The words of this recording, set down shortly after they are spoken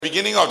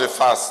beginning of the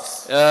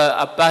fast,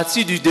 à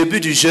partir du début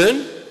du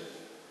jeûne,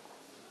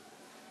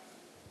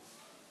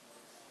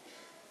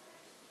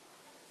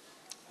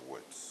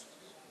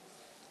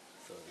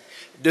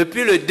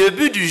 depuis le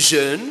début du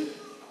jeûne,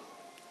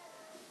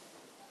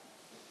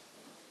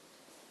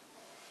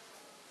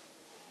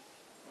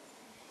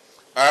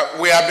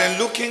 we have been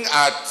looking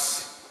at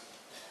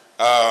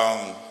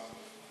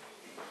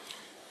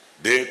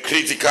the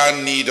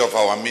critical need of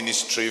our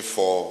ministry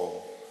for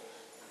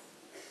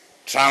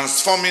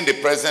transforming the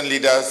present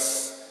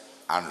leaders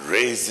and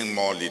raising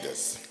more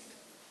leaders.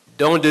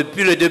 Donc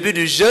depuis le début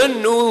du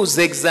jeûne, nous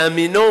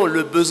examinons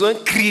le besoin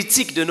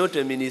critique de notre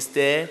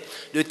ministère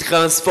de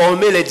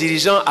transformer les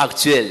dirigeants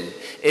actuels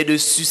et de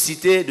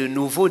susciter de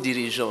nouveaux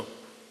dirigeants.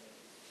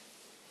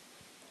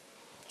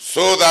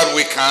 So that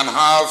we can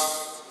have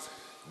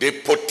the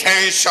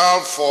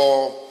potential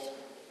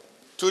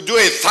to do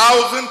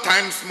 1,000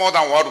 times more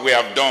than what we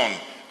have done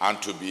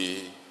and to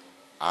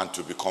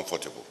be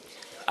comfortable.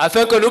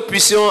 Afin que nous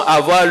puissions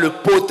avoir le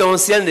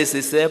potentiel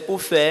nécessaire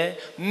pour faire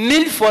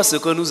 1000 fois ce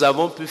que nous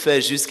avons pu faire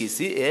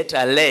jusqu'ici et être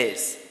à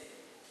l'aise.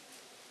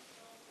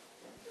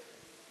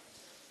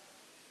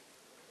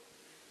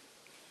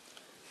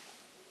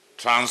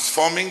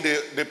 Transforming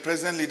the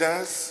present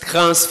leaders.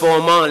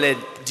 Transformant les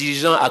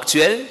dirigeants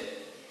actuels.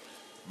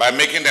 By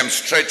making them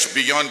stretch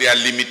beyond their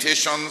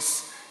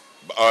limitations,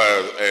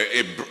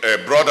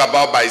 brought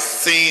about by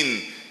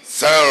sin,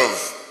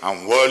 self,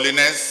 and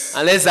worldliness.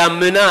 En les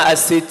amenant à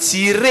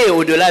s'étirer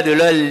au-delà de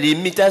leurs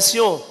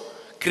limitations,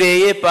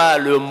 créées par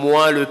le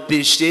moi, le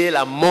péché,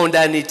 la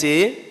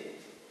mondanité.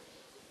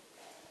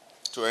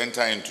 To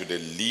enter into the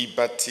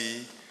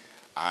liberty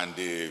and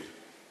the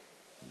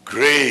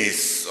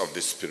grace of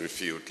the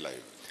Spirit-filled life.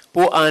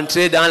 Pour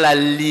entrer dans la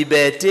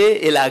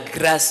liberté et la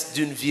grâce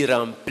d'une vie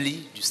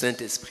remplie du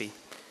Saint-Esprit.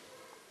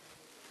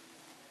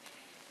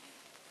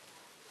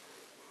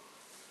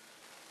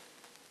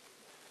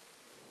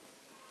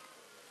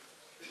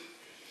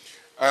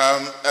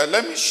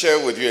 Let me share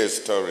with you a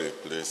story,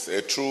 please,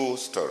 a true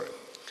story.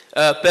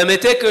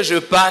 Permettez que je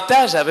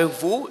partage avec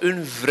vous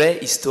une vraie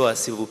histoire,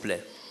 s'il vous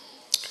plaît.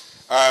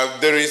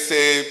 There is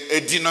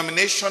a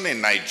denomination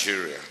in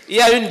Nigeria. Il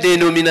y a une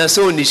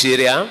dénomination au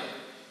Nigeria.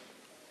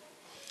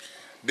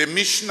 The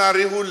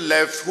missionary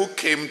who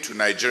came to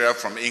Nigeria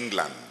from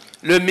England.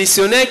 Le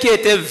missionnaire qui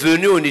était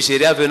venu au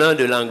Nigeria venant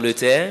de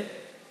l'Angleterre.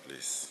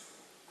 Please.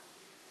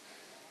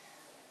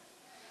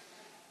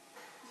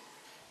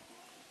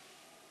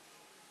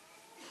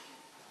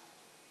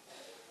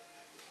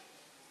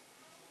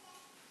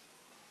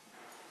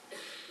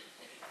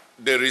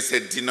 There is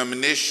a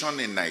denomination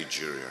in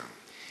Nigeria.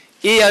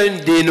 Il y a une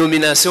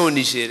dénomination au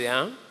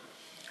Nigeria.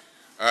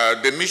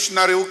 The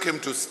missionary who came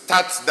to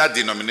start that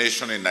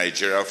denomination in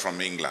Nigeria from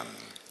England.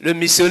 Le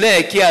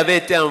missionnaire qui avait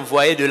été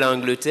envoyé de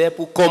l'Angleterre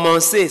pour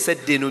commencer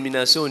cette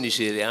dénomination au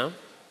Nigeria.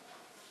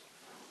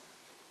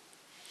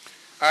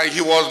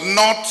 He was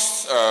not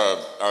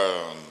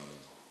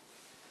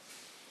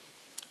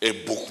a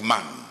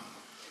bookman.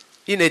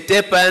 Il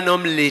n'était pas un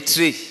homme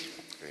lettré.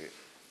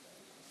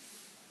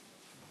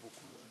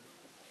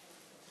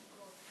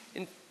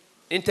 Il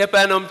n'était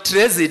pas un homme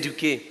très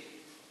éduqué.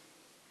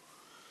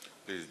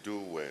 Please do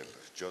well.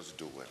 Just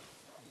do well.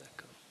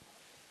 D'accord.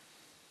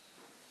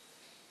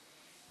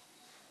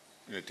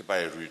 Il n'était pas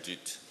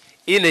érudite.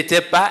 Il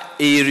n'était pas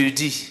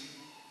érudit.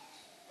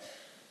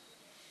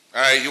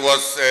 He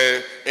was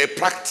a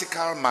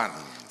practical man.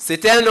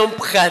 C'était un homme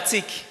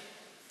pratique.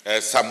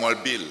 Samuel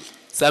Bill.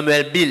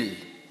 Samuel Bill.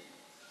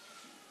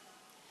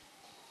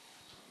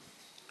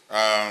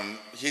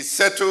 He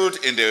settled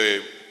in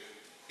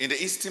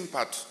the eastern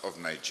part of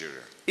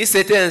Nigeria. Il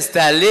s'était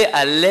installé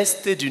à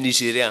l'est du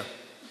Nigeria.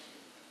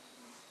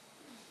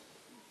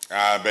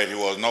 But he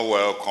was not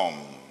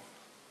welcome.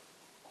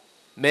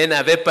 Mais il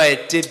n'avait pas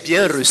été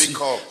bien reçu.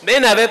 Mais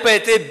il n'avait pas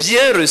été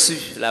bien reçu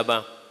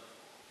là-bas.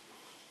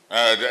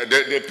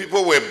 The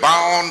people were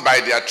bound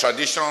by their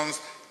traditions,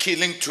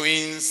 killing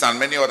twins and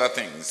many other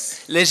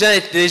things. Les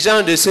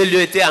gens de ce lieu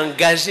étaient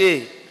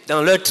engagés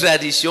dans leur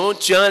tradition,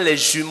 tuant les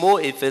jumeaux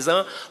et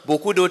faisant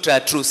beaucoup d'autres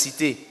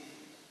atrocités.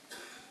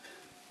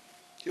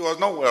 He was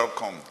not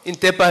welcome. Il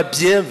n'était pas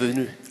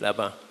bienvenu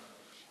là-bas.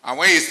 And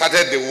when he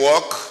started the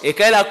work, et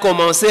quand il a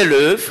commencé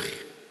l'œuvre,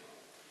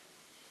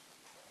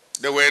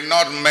 there were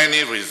not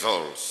many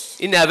results.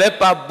 Il n'avait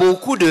pas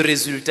beaucoup de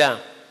résultats.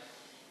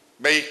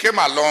 But he came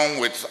along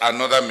with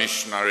another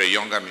missionary, a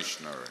younger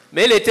missionary.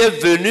 Mais il était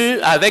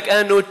venu avec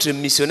un autre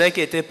missionnaire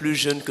qui était plus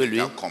jeune que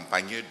lui.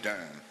 Accompagné d'un.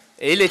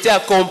 Et il était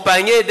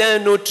accompagné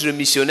d'un autre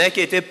missionnaire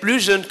qui était plus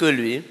jeune que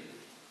lui.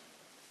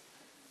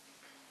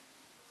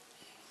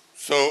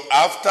 So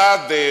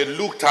after they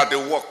looked at the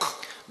work,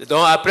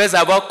 donc après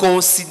avoir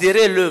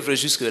considéré l'œuvre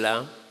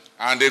jusque-là,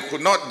 and they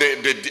could not,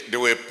 there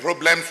were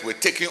problems with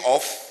taking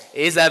off.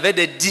 Et ils avaient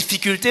des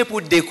difficultés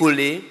pour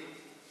décoller.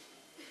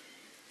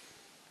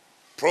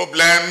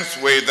 Problems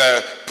with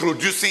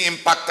producing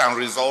impact and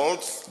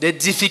results. Des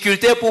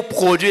difficultés pour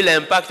produire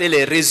l'impact et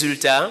les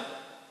résultats.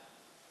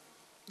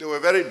 They were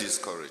very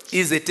discouraged.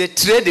 Ils étaient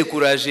très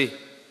découragés.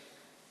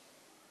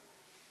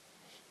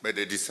 But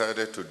they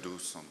decided to do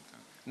something.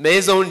 Mais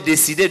ils ont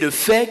décidé de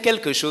faire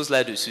quelque chose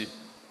là-dessus.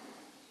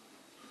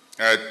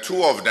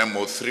 Two of them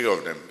or three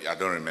of them, I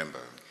don't remember.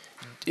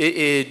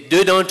 Et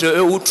deux d'entre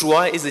eux ou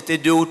trois, ils étaient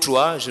deux ou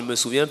trois, je ne me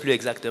souviens plus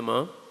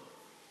exactement.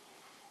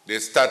 They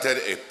started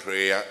a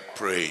prayer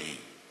praying.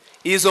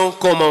 Ils ont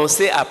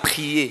commencé à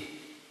prier.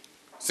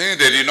 Since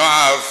they did not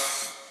have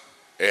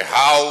a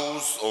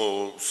house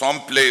or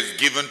some place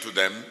given to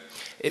them,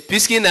 Et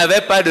puisqu'ils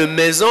n'avaient pas de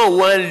maison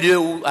ou un lieu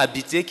où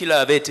habiter qui leur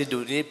avait été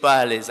donné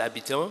par les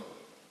habitants,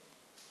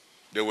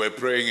 they were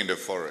praying in the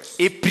forest.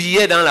 ils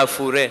priaient dans la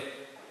forêt.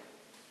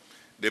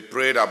 They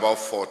prayed about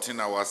 14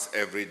 hours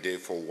every day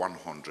for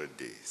 100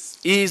 days.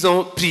 Ils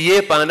ont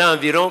prié pendant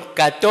environ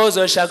 14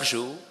 heures chaque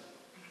jour.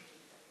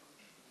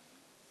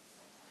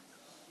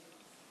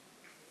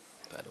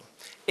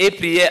 Et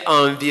priaient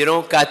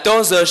environ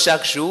 14 heures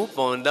chaque jour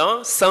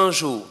pendant 100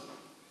 jours.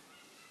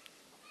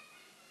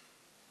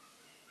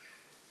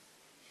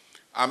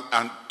 And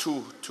a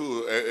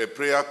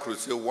prayer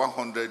crusade,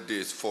 100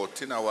 days,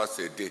 14 hours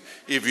a day.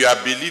 If you are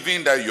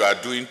believing that you are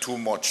doing too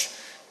much,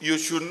 you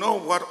should know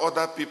what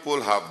other people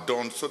have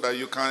done so that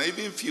you can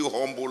even feel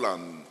humble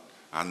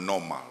and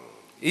normal.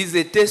 Ils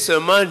étaient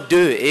seulement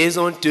deux et ils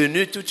ont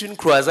tenu toute une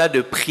croisade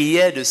de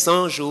prière de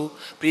 100 jours,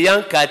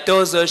 priant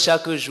 14 heures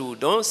chaque jour.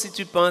 Donc, si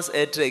tu penses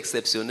être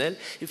exceptionnel,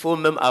 il faut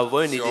même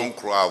avoir une idée. Si on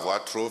croit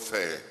avoir trop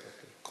fait,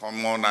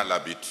 comme on a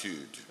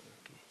l'habitude.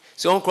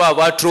 Si on croit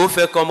avoir trop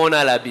fait comme on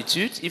a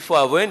l'habitude, il faut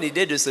avoir une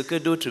idée de ce que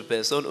d'autres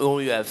personnes ont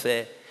eu à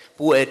faire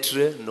pour être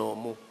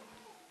normaux.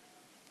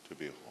 To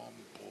be humble.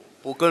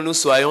 Pour que nous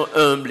soyons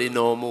humbles et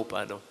normaux,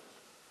 pardon.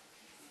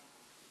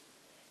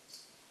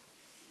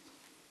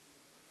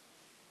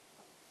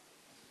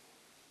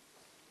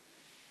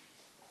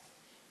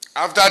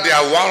 After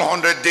their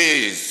 100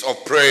 days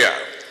of prayer,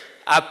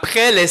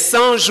 après les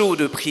 100 jours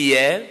de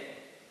prière,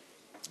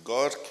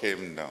 God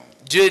came down.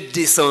 Dieu est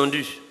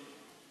descendu.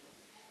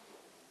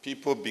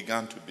 People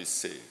began to be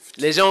saved.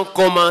 Les gens ont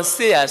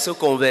commencé à se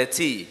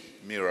convertir.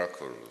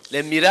 Miracles.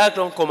 Les miracles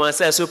ont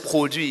commencé à se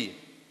produire.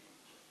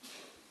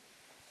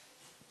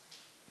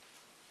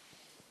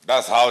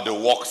 That's how the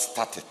work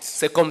started.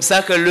 C'est comme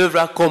ça que l'œuvre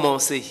a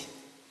commencé.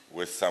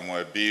 With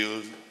Samuel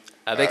Bill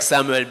Avec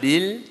Samuel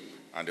Bill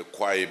and the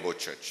Kwaibo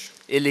Church.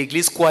 Et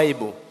l'église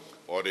Kwaibo.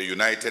 Or the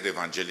United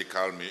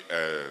Evangelical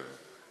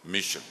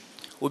Mission.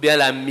 Ou bien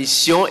la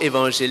mission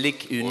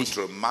évangélique unie.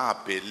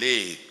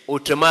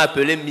 Autrement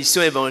appelée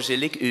mission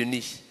évangélique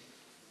unie.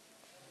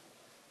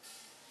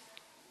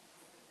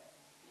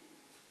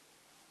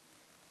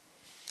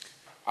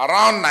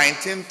 Around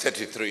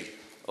 1933.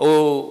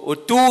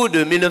 Autour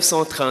de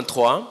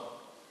 1933.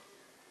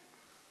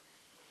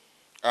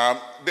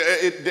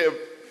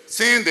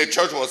 Since the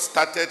church was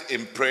started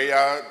in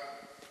prayer,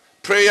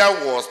 prayer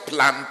was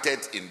planted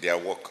in their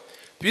work.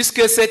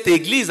 Puisque cette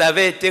église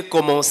avait été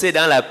commencée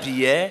dans la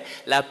prière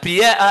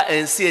a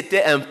ainsi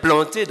été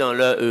implantée dans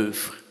leur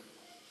œuvre.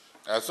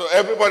 So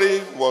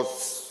everybody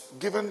was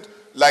given,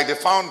 like the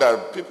founder,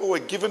 people were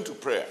given to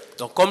prayer.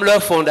 Donc comme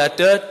leur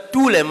fondateur,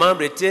 tous les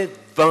membres étaient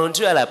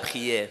vendus à la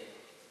prière.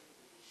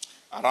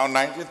 Around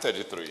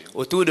 1933.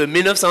 Autour de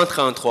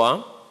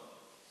 1933.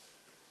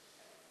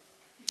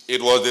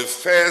 It was the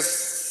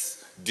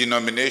first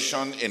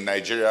denomination in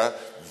Nigeria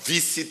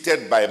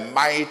visited by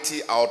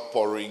mighty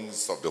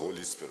outpourings of the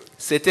Holy Spirit.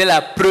 C'était la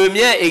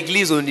première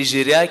église au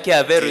Nigeria qui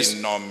avait reçu.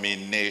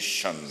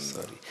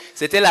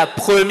 C'était la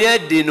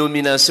première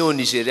dénomination au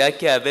Nigeria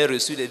qui avait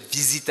reçu des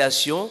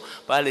visitations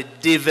par le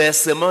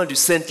déversement du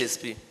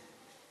Saint-Esprit.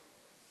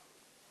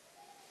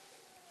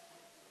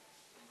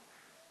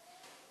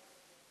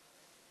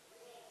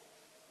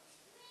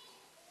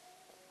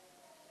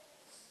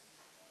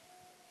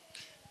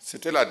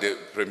 C'était la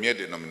première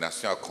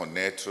dénomination à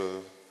connaître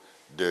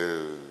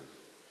de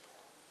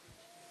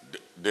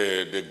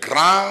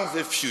grandes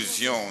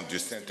effusions du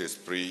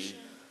Saint-Esprit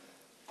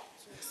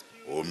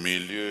au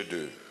milieu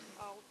de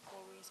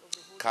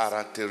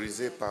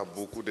caractérisé par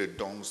beaucoup de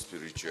dons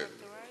spirituels.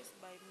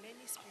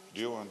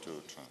 Do you want to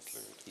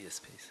translate?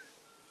 Yes, please.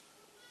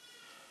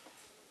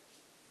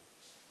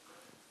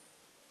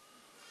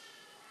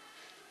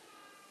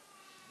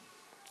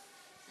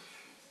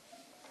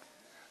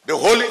 The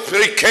Holy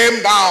Spirit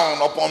came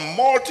down upon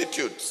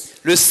multitudes.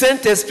 Le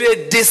Saint-Esprit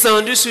est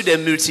descendu sur des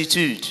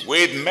multitudes.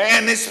 With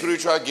many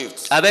spiritual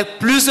gifts. Avec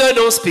plusieurs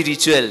dons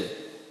spirituels.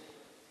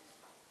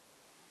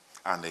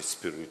 And a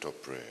spirit of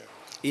prayer.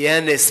 Et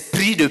un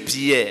esprit de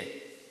prière.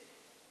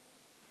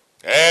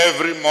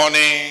 Every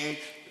morning,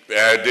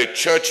 the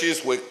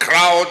churches were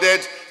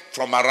crowded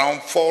from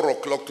around 4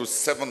 o'clock to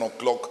 7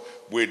 o'clock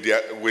with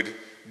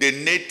the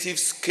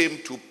natives came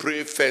to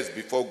pray first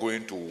before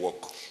going to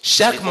work.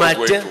 Chaque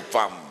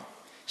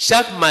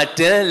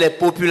matin, les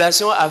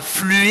populations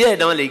affluaient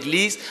dans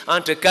l'église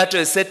entre 4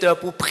 et 7 heures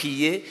pour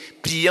prier,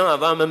 priant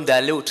avant même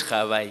d'aller au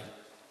travail.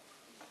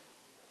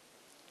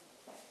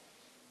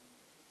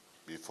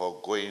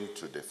 Before going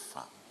to the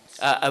farm.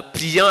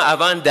 Priant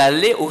avant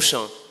d'aller au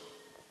champ.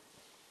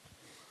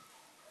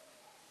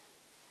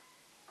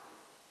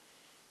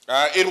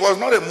 It was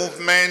not a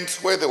movement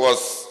where there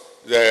was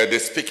the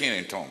speaking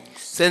in tongues.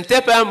 Ce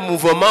n'était pas un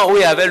mouvement où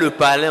il y avait le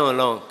parler en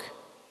langue.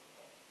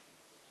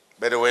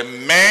 But there were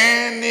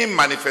many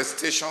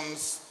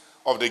manifestations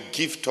of the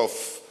gift of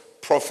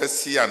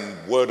prophecy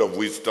and word of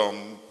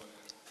wisdom.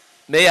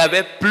 Mais il y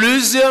avait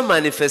plusieurs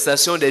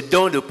manifestations des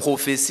dons de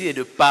prophétie et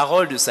de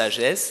paroles de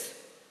sagesse.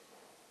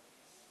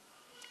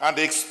 And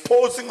the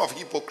exposing of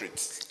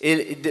hypocrites.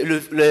 Et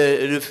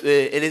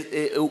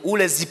où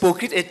les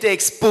hypocrites étaient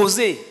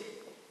exposés.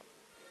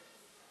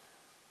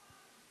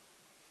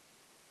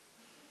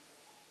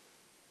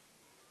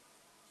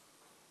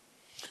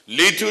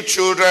 Little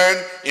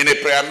children in a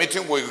prayer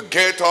meeting will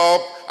get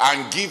up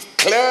and give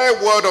clear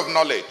word of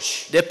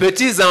knowledge. Des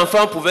petits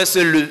enfants pouvaient se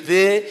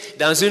lever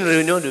dans une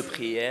réunion de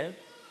prière.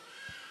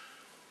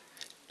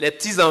 Les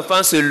petits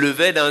enfants se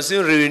levaient dans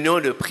une réunion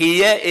de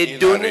prière et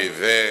donnaient. Il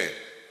arrivait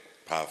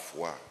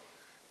parfois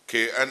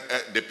que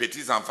des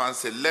petits enfants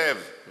se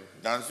lèvent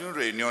dans une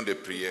réunion de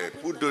prière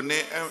pour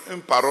donner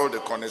une parole de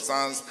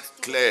connaissance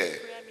claire.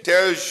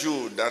 Tel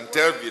jour, dans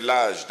tel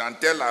village, dans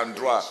tel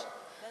endroit.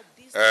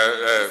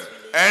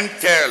 Un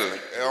tel,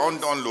 on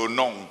donne le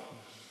nom.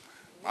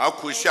 A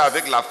couché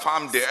avec la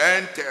femme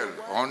d'un tel,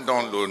 on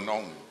donne le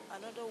nom.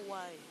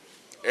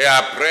 Et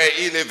après,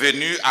 il est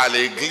venu à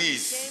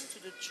l'église.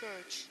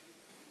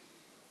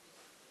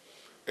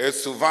 Et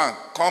souvent,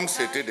 comme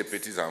c'était des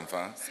petits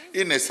enfants,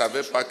 ils ne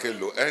savaient pas que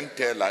un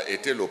tel a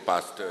été le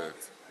pasteur.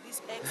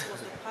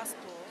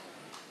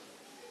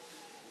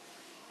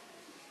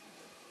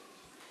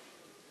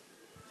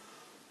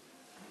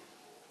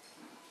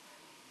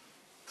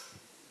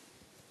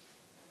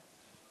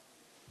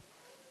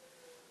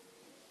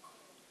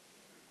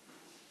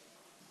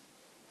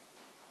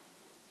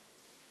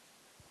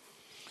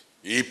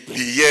 Il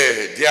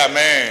priait, dit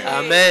Amen.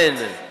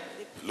 Amen.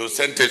 Le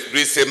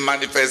Saint-Esprit s'est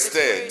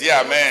manifesté, dit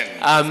Amen.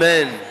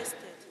 Amen.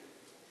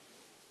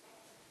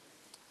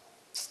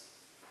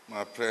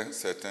 Après un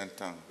certain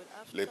temps,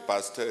 les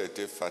pasteurs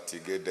étaient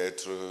fatigués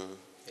d'être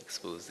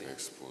exposés.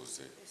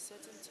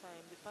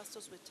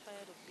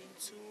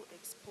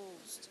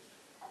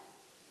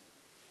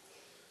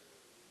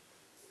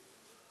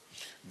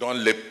 Donc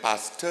les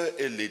pasteurs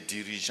et les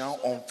dirigeants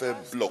ont fait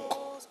bloc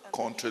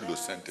contre le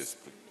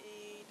Saint-Esprit.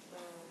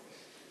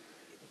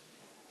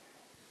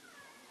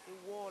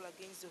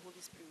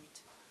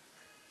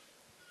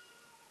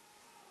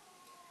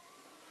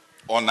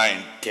 On a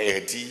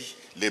interdit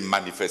les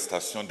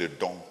manifestations de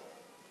dons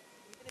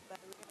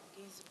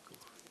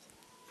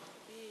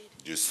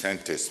du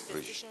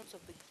Saint-Esprit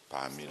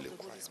parmi les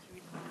croyants.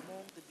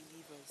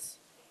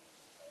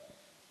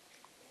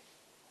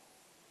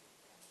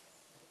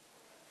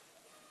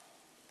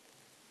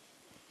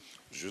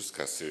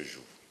 Jusqu'à ce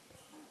jour.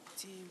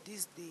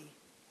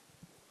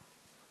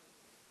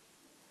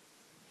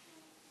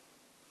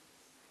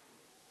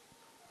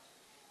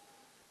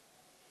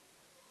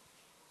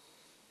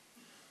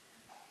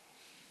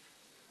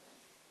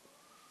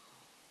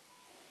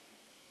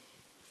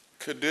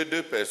 Que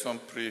deux personnes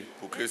prient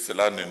pour que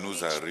cela ne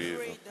nous arrive.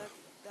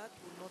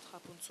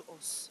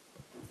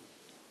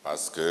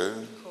 Parce que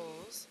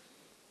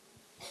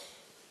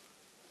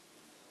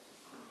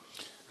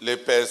les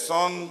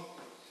personnes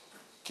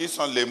qui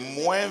sont les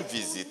moins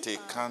visitées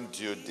quand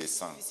Dieu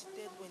descend,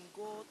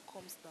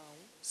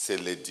 c'est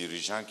les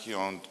dirigeants qui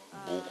ont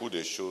beaucoup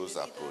de choses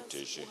à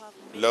protéger,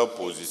 leur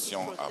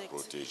position à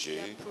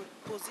protéger,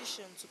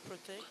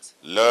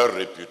 leur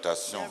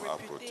réputation à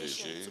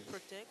protéger,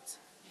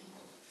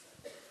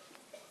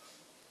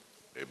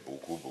 et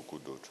beaucoup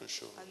d'autres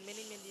choses.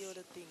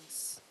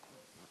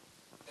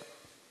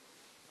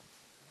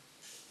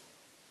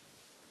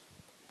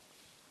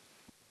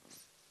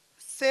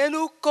 Seigneur,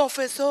 nous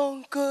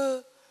confessons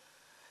que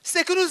ce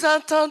que nous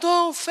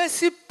entendons fait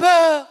si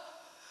peur.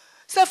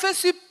 Ça fait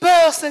si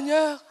peur,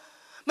 Seigneur.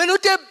 Mais nous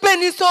te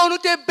bénissons, nous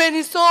te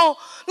bénissons.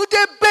 Nous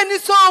te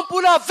bénissons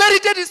pour la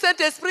vérité du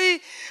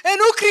Saint-Esprit. Et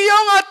nous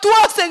crions à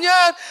toi,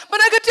 Seigneur.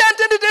 Pendant que tu es en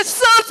train de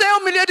descendre, Seigneur,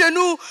 au milieu de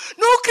nous.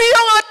 Nous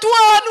crions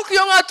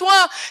à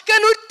toi,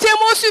 que nous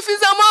t'aimons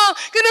suffisamment,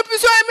 que nous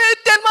puissions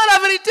aimer tellement la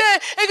vérité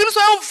et que nous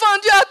soyons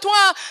vendus à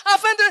toi,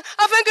 afin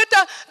que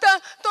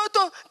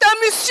ta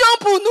mission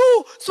pour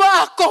nous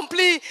soit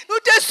accomplie. Nous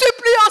te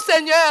supplions,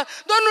 Seigneur,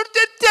 donne-nous de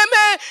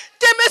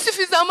t'aimer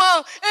suffisamment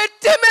et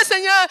t'aimer,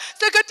 Seigneur,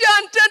 ce que tu es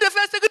en train de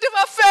faire, ce que tu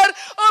vas faire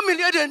au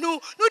milieu de nous.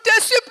 Nous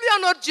te supplions,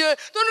 notre Dieu,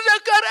 donne-nous le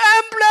cœur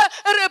humble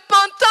et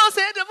repentant,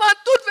 Seigneur, devant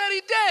toute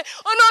vérité,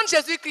 au nom de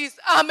Jésus-Christ.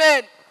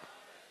 Amen.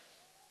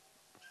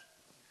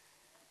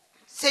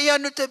 Seigneur,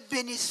 nous te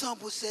bénissons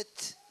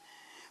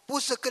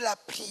pour ce que la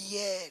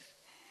prière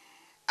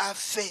a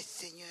fait,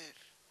 Seigneur,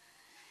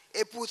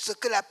 et pour ce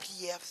que la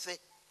prière fait.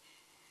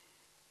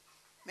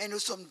 Mais nous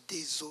sommes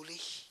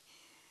désolés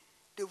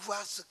de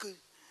voir ce que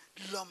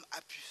l'homme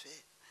a pu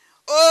faire.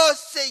 Oh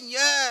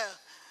Seigneur,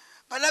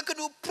 pendant que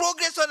nous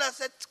progressons dans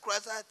cette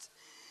croisade,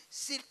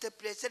 s'il te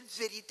plaît, cette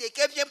vérité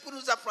qui vient pour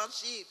nous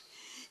affranchir,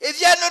 et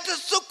viens à notre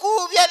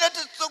secours, viens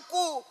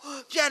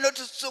à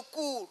notre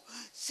secours,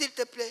 s'il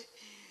te plaît,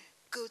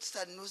 que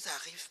ça ne nous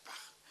arrive pas.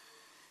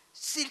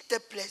 s'il te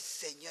plaît,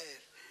 Seigneur,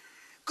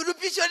 que nous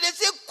puissions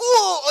laisser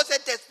cours au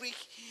Saint-Esprit,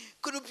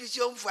 que nous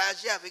puissions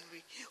voyager avec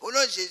lui. Au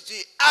nom de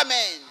Jésus,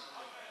 Amen.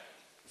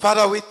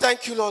 Father, we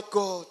thank you, Lord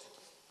God,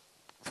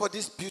 for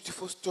this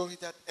beautiful story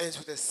that ends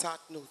with a sad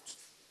note.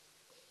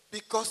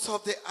 Because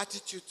of the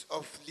attitude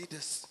of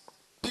leaders,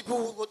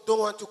 people who don't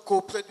want to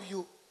cooperate with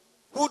you,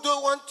 who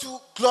don't want to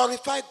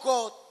glorify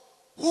God,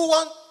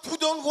 who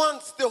don't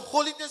want the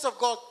holiness of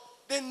God,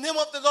 the name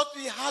of the Lord to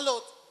be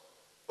hallowed.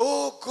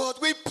 Oh God,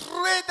 we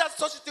pray that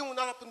such a thing will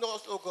not happen to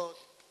us, oh God.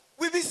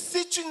 We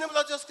beseech you in the name of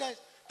Lord Jesus Christ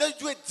that you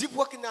do a deep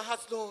work in our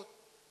hearts, Lord.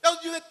 That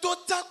you do a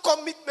total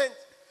commitment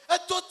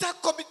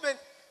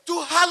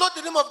to hallow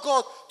the name of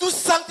God, to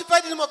sanctify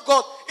the name of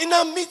God in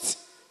our midst,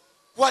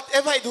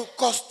 whatever it will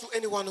cost to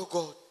anyone, oh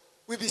God.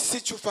 We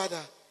beseech you, Father,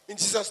 in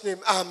Jesus' name,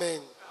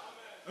 Amen.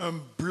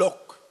 Un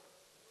bloc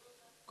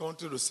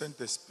contre le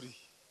Saint-Esprit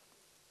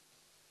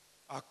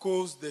à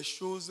cause des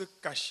choses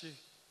cachées,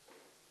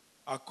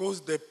 à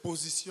cause des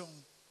positions,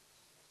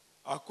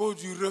 à cause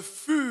du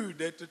refus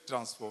d'être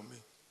transformé.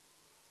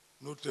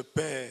 Notre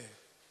Père,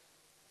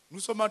 nous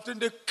sommes en train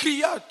de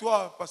crier à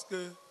toi parce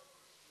que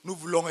nous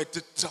voulons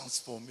être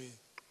transformés.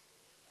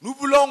 Nous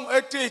voulons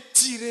être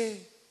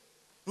étirés.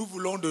 Nous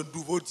voulons de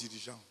nouveaux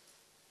dirigeants.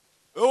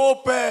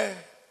 Oh Père,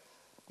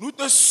 nous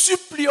te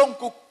supplions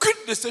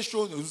qu'aucune de ces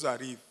choses ne nous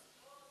arrive.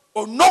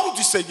 Au nom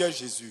du Seigneur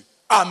Jésus.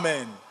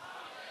 Amen.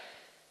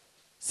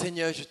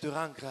 Seigneur, je te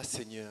rends grâce,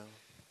 Seigneur,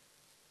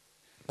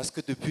 parce que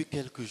depuis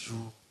quelques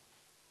jours,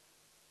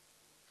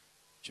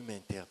 tu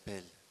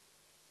m'interpelles.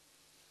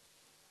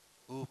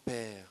 Oh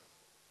Père,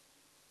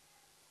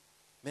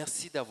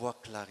 merci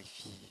d'avoir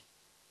clarifié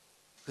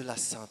que la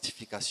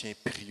sanctification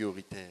est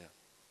prioritaire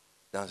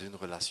dans une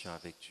relation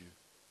avec Dieu.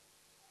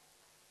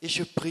 Et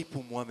je prie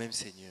pour moi-même,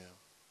 Seigneur.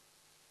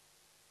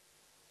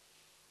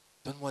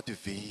 Donne-moi de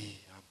veiller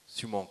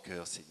sur mon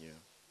cœur, Seigneur.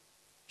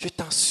 Je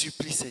t'en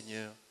supplie,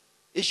 Seigneur.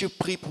 Et je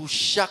prie pour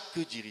chaque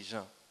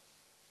dirigeant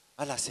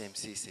à la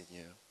CMC,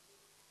 Seigneur.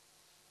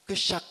 Que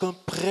chacun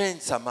prenne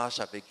sa marche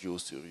avec Dieu au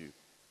sérieux.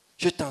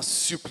 Je t'en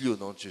supplie au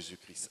nom de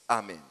Jésus-Christ.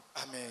 Amen.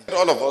 Amen.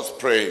 All of us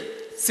pray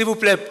S'il vous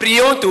plaît,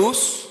 prions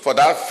tous for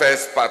that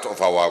first part of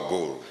our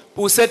goal.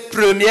 pour cette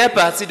première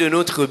partie de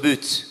notre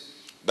but.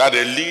 That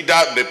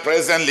the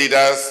present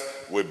leaders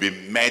will be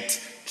made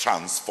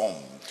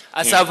transformed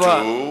À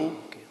savoir,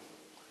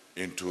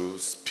 into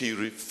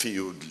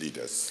spirit-filled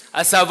leaders.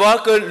 À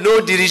savoir que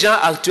nos dirigeants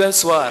actuels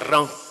soient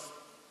remplis.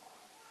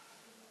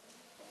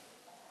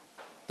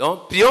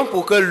 Donc, prions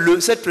pour que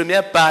cette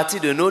première partie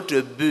de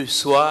notre but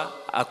soit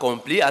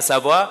accomplie, à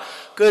savoir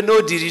que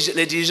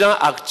les dirigeants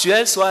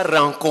actuels soient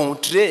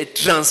rencontrés et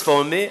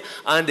transformés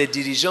en des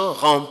dirigeants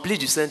remplis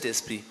du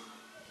Saint-Esprit.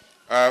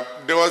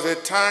 There was a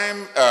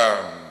time,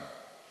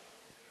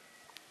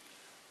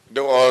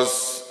 there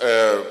was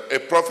a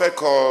prophet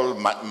called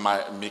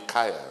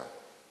Micaiah.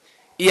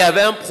 Il y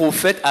avait un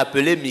prophète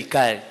appelé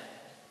Michaël.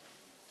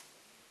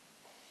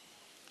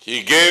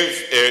 He gave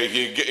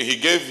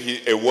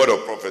a word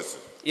of prophecy.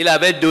 Il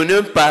avait donné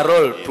une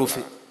parole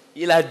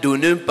Il a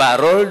donné une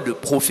parole de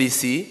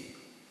prophétie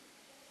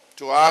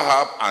To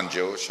Ahab and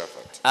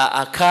Jehoshaphat.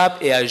 à Akab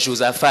et à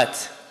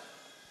Josaphat.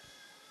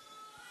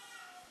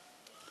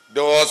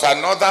 There was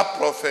another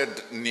prophet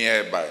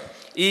nearby.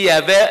 Il y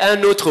avait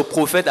un autre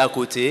prophète à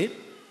côté,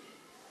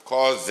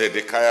 Called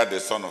Zedekiah, the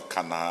son of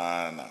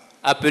Canaan.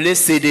 appelé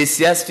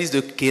Sédécias, fils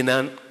de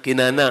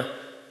Kenana.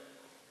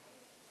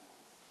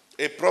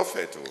 A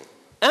prophet.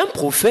 Un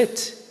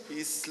prophète.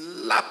 He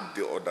slapped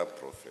the other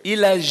prophet.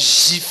 Il a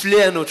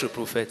giflé un autre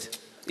prophète.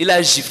 Il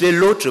a giflé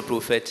l'autre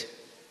prophète.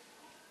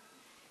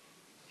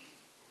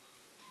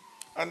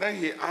 And then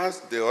he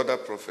asked the other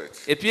prophet,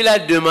 Et puis il a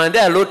demandé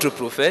à l'autre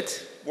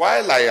prophète,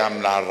 while I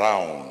am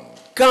around,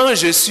 quand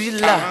je suis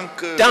là,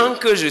 tant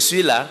que je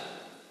suis là,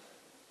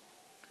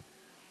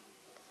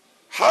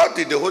 how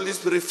did the Holy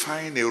Spirit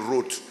find a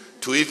route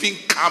to even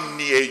come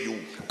near you?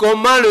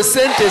 comment le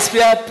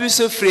Saint-Esprit a pu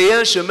se frayer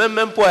un chemin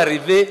même pour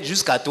arriver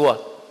jusqu'à toi?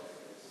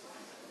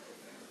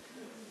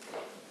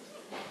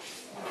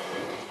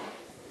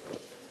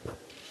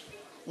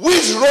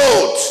 Which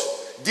road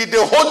did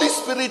the Holy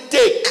Spirit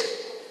take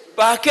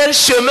Par quel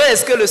chemin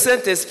est-ce que le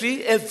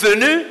Saint-Esprit est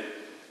venu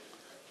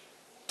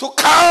to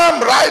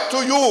come right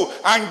to you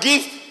and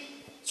give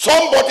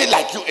somebody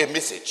like you a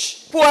message?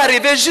 pour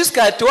arriver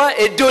jusqu'à toi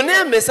et donner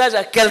un message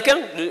à quelqu'un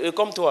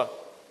comme toi?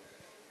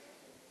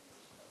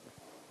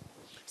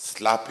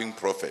 Slapping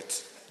prophet.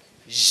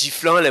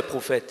 Giflant les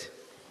prophètes.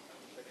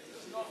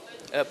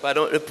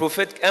 Pardon,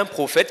 un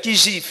prophète qui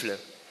gifle.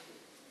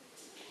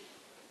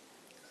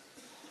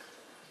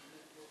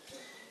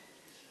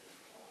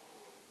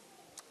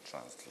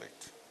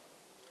 Translate.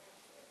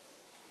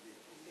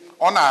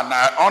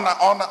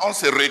 On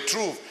se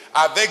retrouve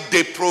avec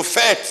des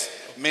prophètes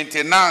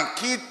maintenant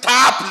qui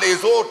tapent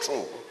les autres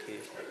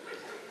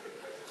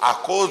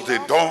à cause des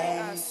dons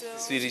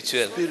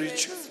Spirituel.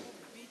 spirituels.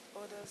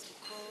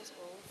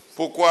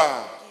 Pourquoi?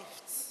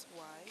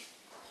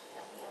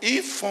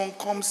 Ils font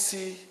comme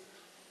si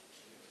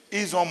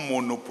ils ont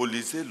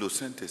monopolisé le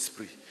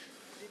Saint-Esprit.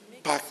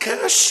 Par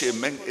quel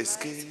chemin est-ce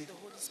que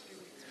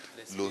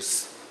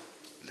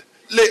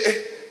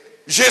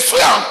je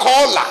suis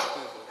encore là?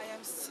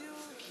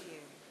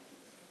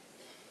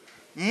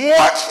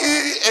 Moi qui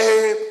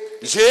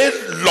j'ai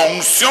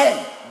l'onction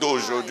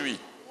d'aujourd'hui.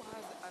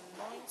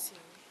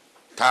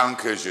 Tant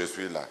que je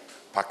suis là,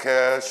 par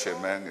quel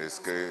chemin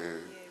est-ce que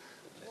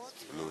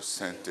le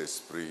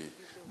Saint-Esprit...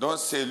 Donc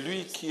c'est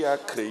lui qui a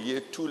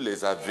créé tous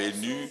les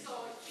avenues.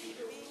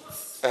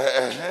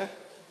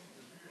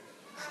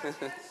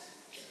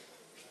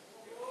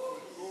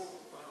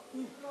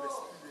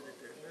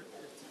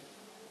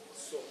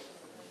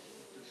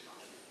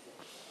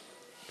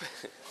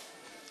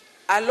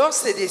 Alors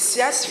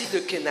Sédécias, fille de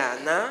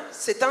Kenaana,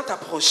 s'étant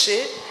approché,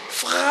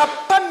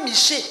 frappa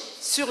Michée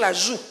sur la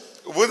joue.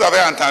 Vous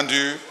avez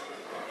entendu?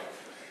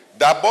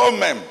 D'abord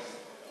même,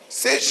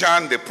 ces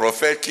gens de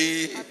prophètes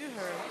qui...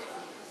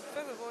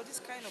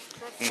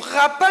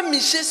 frappa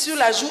Michée sur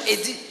la joue et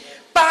dit,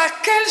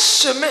 par quel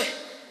chemin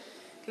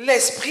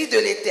l'Esprit de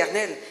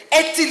l'Éternel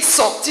est-il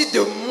sorti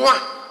de moi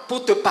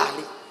pour te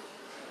parler?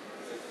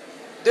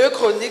 2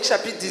 Chroniques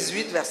chapitre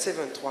 18 verset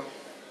 23.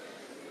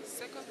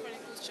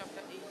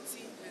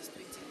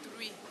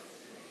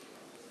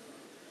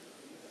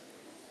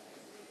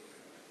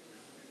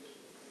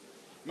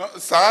 Non,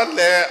 ça a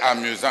l'air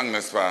amusant,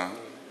 n'est-ce pas?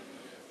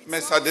 Mais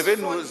ça devait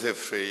nous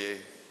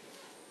effrayer.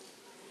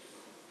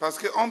 Parce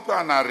qu'on peut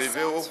en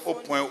arriver au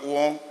point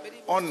où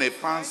on ne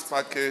pense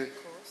pas que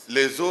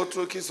les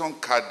autres qui sont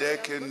cadets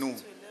que nous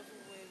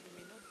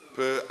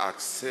peuvent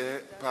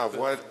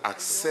avoir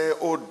accès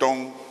aux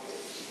dons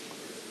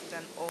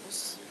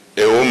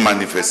et aux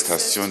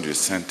manifestations du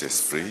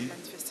Saint-Esprit.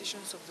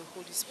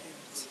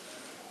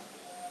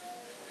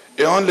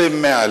 Et on les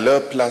met à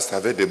leur place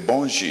avec de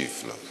bons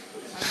gifles.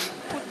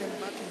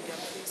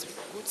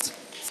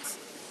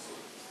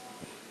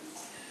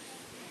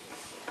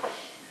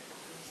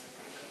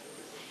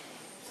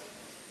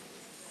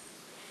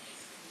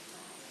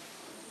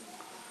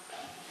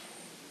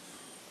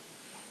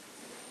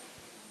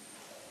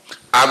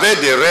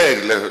 Avec des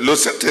règles. Le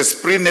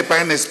Saint-Esprit n'est pas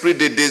un esprit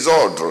de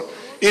désordre.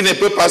 Il ne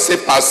peut pas se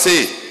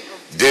passer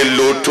de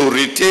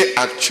l'autorité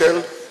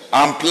actuelle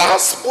en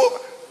place.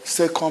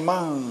 C'est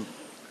comment?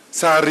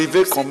 Ça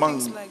arrivait comment?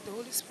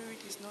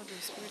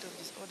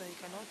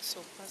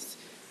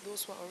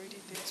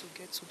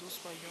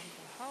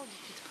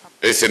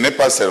 Et ce n'est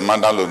pas seulement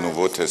dans le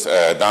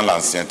dans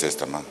l'Ancien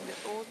Testament.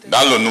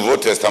 Dans le Nouveau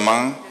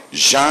Testament,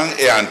 Jean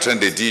est en train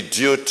de dire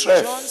Dieu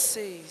trêve.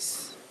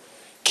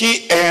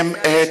 Qui aime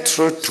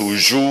être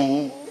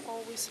toujours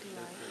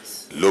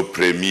le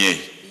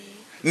premier,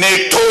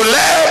 ne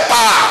tolère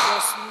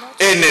pas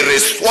et ne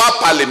reçoit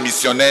pas les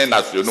missionnaires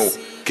nationaux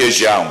que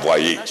j'ai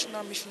envoyés.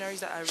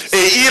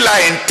 Et il a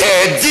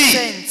interdit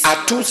à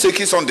tous ceux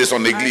qui sont de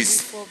son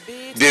église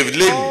de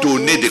leur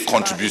donner des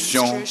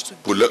contributions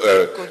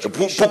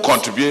pour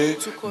contribuer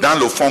dans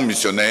le fonds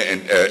missionnaire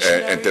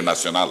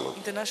international.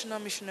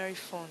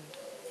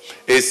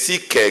 Et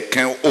si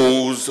quelqu'un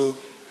ose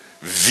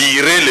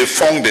virer les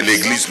fonds de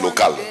l'église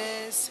locale,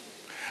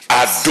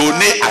 à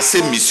donner à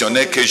ces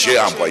missionnaires que j'ai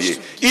envoyés,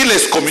 il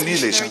excommunie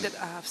les gens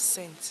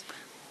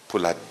pour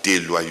la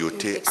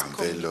déloyauté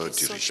envers leurs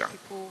dirigeants,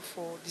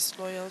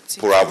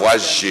 pour avoir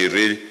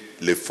géré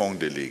les fonds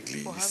de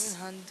l'église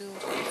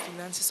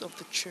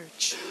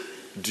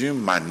d'une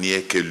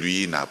manière que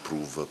lui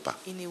n'approuve pas.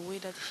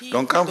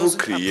 Donc quand vous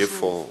criez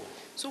fort,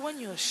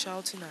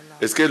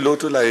 est-ce que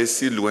l'autre là est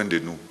si loin de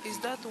nous?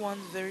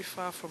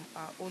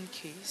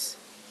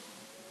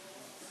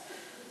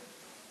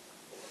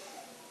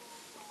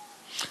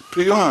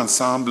 Prions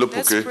ensemble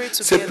pour que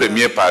cette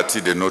première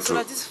partie de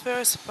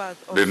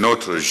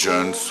notre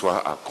jeûne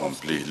soit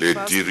accomplie. Les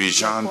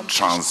dirigeants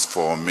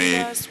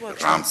transformés,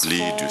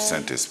 remplis du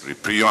Saint-Esprit.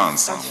 Prions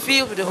ensemble.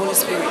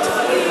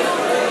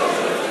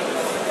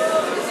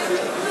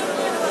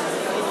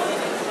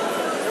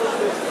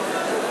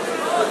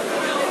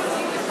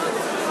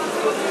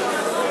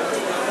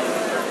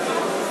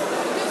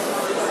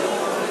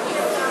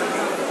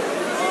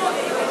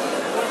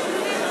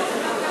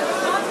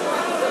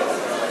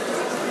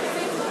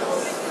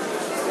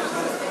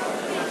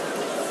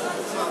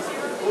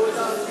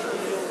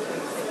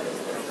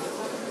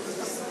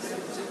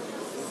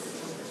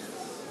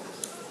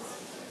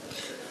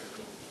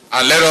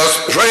 And let us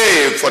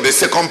pray for the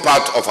second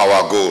part of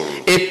our goal.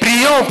 Et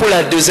prions pour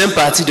la deuxième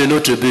partie de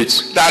notre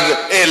but. That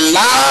a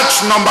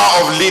large number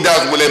of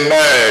leaders will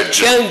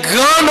emerge. Qu'un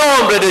grand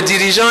nombre de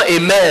dirigeants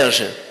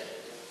émergent.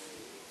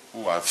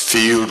 Who are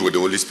filled with the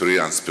Holy Spirit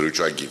and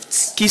spiritual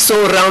gifts. Qui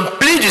sont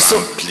remplis du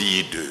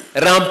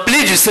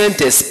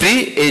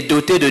Saint-Esprit et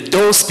dotés de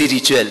dons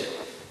spirituels.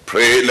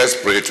 Let's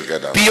pray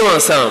together. Prions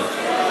ensemble.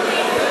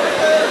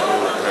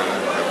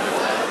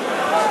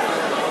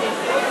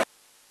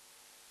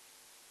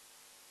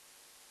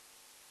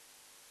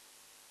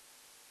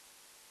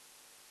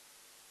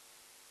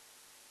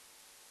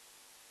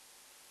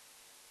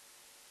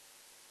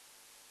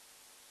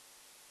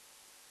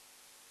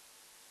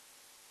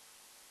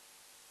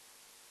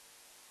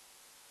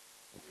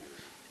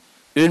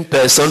 Une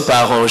personne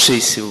par rangée,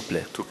 s'il vous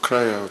plaît. to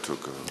cry out to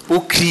God.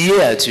 Pour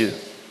crier à Dieu.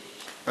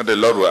 And the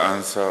Lord will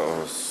answer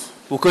us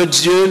Pour que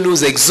Dieu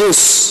nous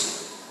exauce.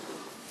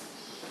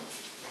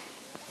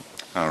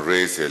 and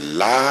raise a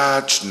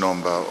large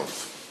number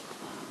of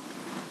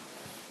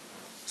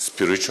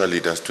spiritual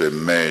leaders to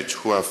emerge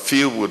who are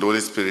filled with the Holy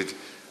Spirit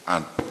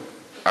and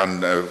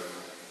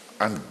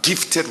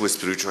gifted with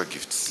spiritual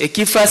gifts. Et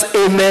qui fasse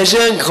émerger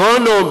un grand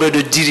nombre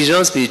de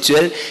dirigeants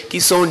spirituels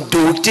qui sont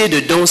dotés de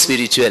dons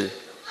spirituels.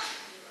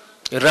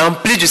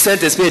 Remplis du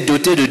Saint-Esprit et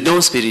dotés de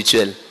dons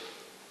spirituels.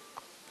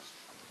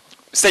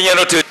 Seigneur,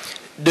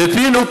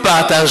 Depuis, nous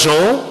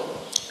partageons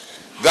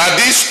That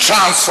this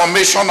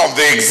transformation of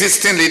the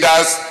existing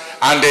leaders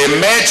and the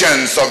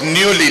emergence of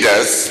new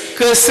leaders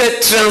que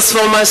cette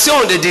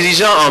transformation des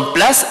dirigeants en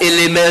place et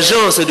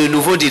l'émergence de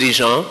nouveaux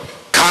dirigeants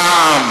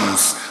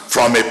comes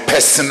from a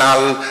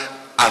personal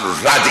and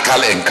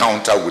radical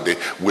encounter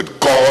with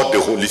God, the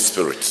Holy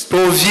Spirit.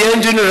 provient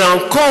d'une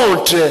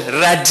rencontre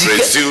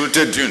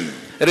radicale.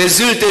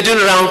 Résulte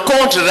d'une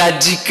rencontre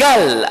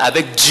radicale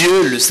avec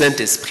Dieu, le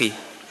Saint-Esprit.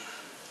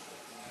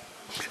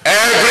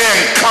 Every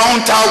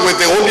encounter with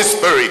the Holy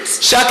Spirit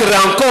Chaque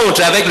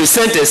rencontre avec le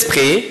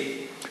Saint-Esprit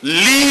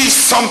leaves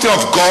something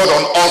of God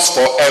on us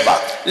forever.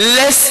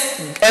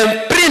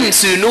 imprime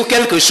sur nous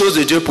quelque chose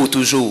de Dieu pour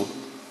toujours.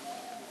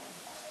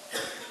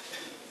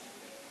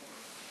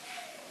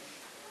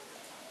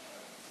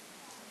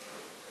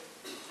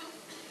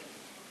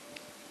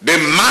 The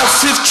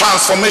massive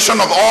transformation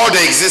of all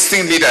the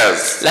existing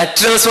leaders La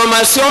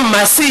transformation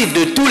massive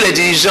de tous les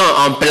dirigeants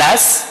en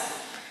place,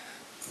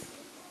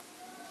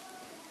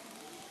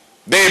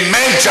 the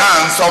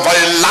emergence of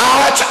a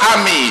large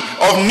army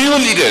of new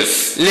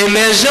leaders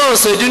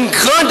l'émergence d'une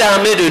grande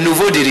armée de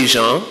nouveaux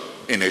dirigeants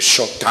in a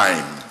short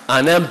time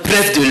en un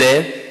bref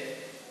délai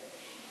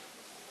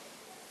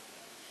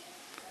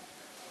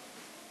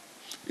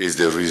is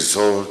the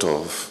result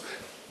of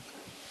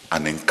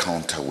an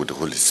encounter with the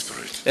Holy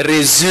Spirit.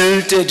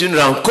 résulte d'une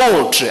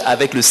rencontre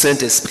avec le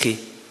Saint-Esprit.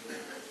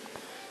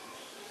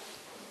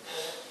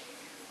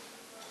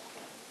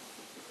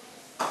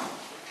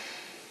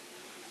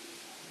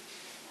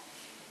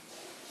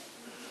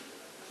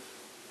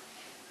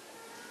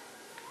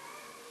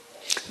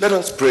 Let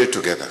us pray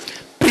together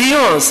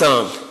Prions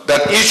ensemble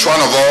that each one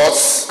of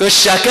us, que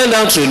chacun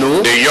d'entre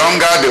nous, the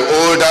younger, the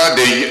older,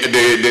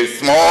 the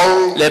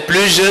small, les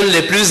plus jeunes,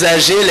 les plus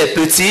âgés, les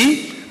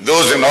petits,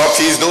 those in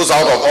office, those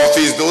out of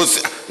office,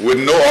 those with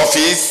no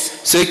office,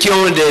 ceux qui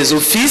ont des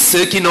offices,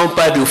 ceux qui n'ont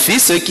pas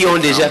d'office, ceux qui ont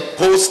déjà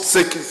post,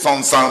 ceux qui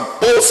sont sans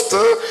poste,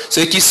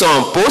 ceux qui sont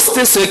en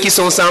poste, ceux qui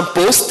sont sans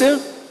poste,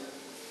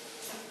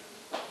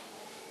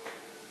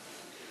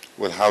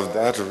 will have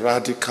that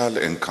radical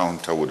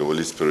encounter with the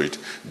Holy Spirit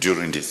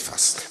during this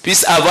fast.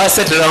 puissent avoir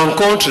cette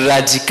rencontre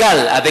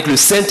radicale avec le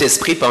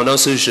Saint-Esprit pendant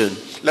ce jeûne.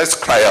 Let's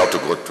cry out to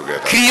God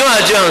together. Crions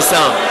à Dieu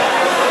ensemble.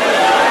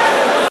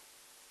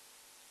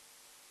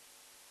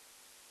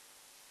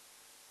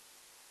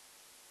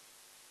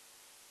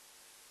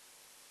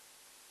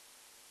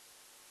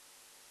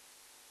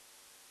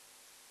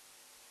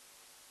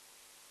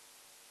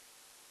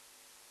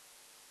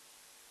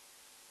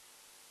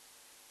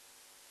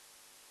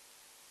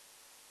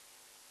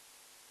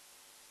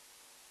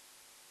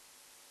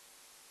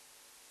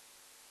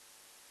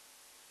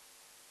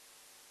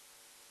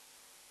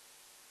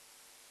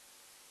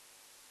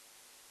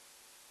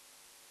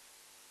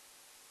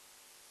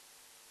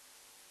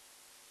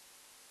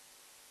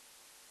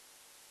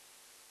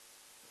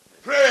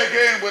 Pray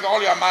again with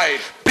all your might.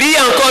 Prie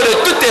encore de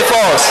toutes tes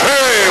forces.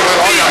 Pray with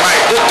all your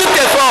might. De toutes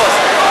tes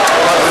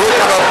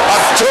forces.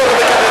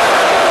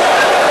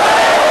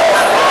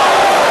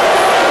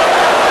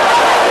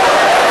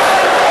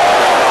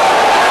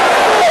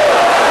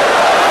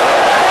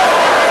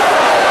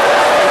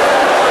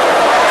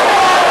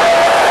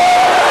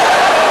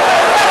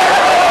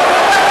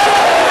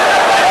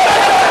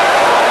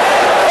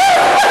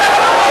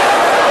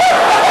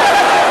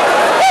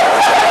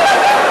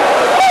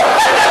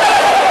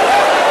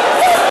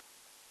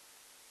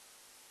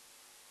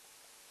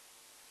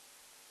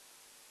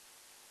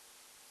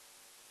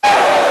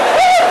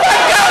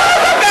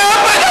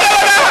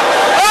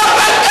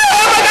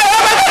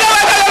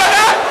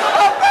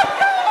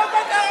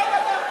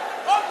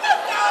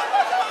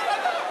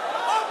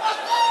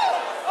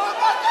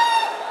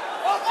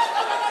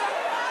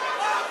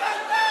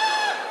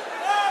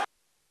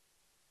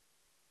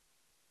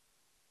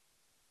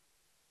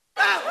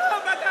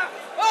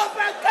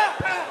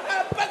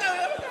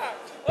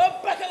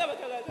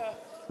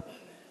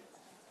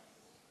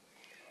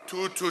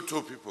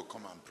 Two people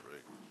come and pray.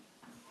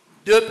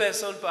 Deux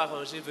personnes par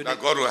rangée, venez. That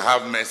God will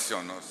have mercy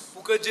on us.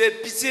 Pour que Dieu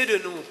ait pitié de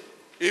nous.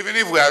 Even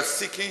if we are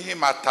seeking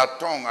him at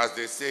tatong, as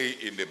they say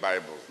in the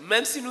Bible,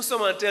 Même si nous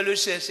sommes en train de le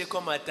chercher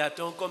comme à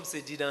tâtons, comme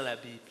c'est dit dans la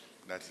Bible.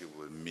 that he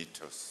will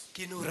meet us,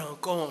 Qui nous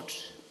rencontre.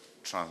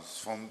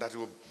 transform, that he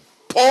will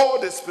pour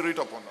the Spirit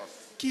upon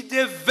us, Qui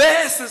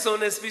déverse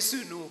son esprit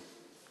sur nous.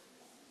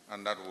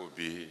 and that will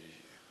be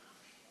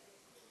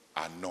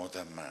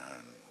another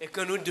man. Et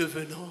que nous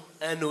devenons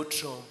un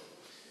autre homme.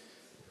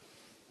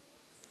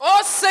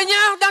 Oh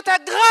Seigneur, dans ta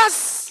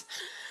grâce,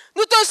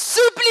 nous te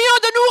supplions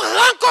de nous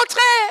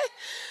rencontrer.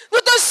 Nous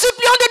te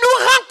supplions de nous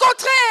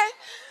rencontrer.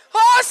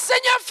 Oh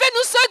Seigneur,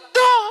 fais-nous ce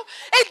don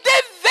et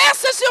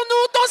déverse sur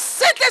nous ton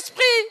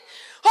Saint-Esprit.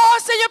 Oh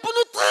Seigneur, pour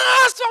nous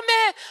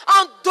transformer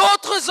en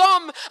d'autres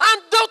hommes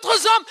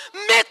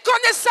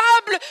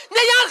méconnaissables,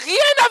 n'ayant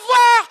rien à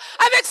voir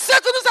avec ce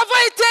que nous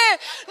avons été.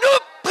 Nous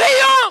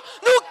prions,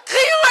 nous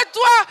crions à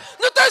toi,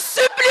 nous te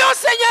supplions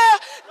Seigneur,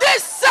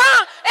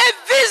 descends et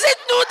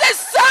visite-nous,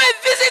 descends et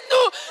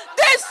visite-nous,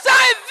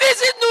 descends et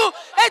visite-nous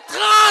et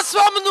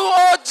transforme-nous,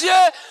 oh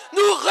Dieu.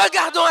 Nous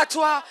regardons à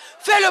toi,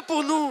 fais-le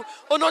pour nous,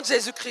 au nom de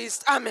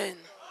Jésus-Christ. Amen.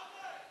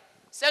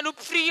 Seigneur, nous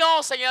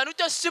prions, Seigneur, nous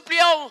te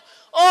supplions.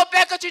 Oh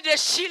Père, que tu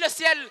déchires le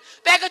ciel.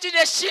 Père, que tu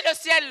déchires le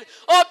ciel.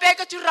 Oh Père,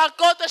 que tu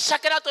rencontres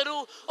chacun d'entre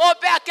nous. Oh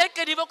Père, à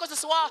quelque niveau que ce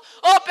soit.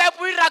 Oh Père,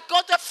 pour une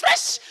rencontre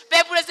fraîche.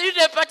 Père, pour les élus de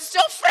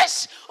répartition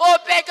fraîche. Oh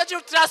Père, que tu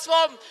nous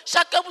transformes.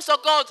 Chacun pour son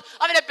compte.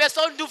 Avec des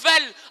personnes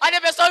nouvelles. Avec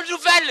des personnes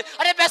nouvelles.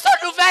 Avec des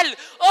personnes nouvelles.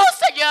 Oh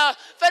Seigneur,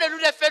 fais de nous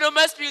des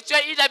phénomènes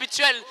spirituels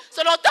inhabituels.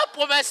 Selon ta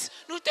promesse,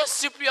 nous te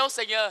supplions,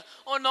 Seigneur.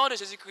 Au nom de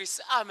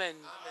Jésus-Christ. Amen.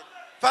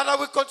 Father,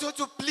 we continue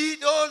to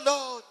plead, oh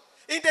Lord,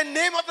 in the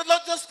name of the Lord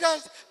Jesus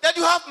Christ, that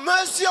you have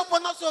mercy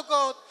upon us, oh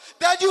God,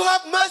 that you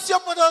have mercy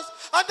upon us,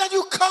 and that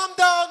you come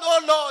down, oh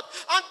Lord,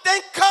 and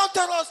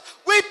encounter us.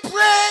 We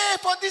pray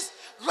for this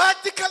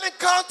radical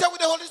encounter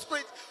with the Holy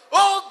Spirit.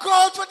 Oh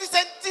God, for this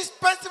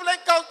indispensable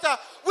encounter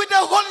with the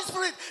Holy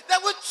Spirit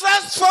that will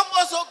transform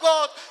us, oh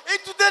God,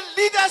 into the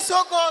leaders,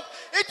 oh God,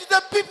 into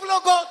the people,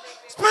 oh God,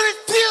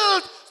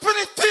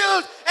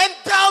 Spirit-filled,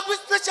 endowed with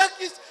special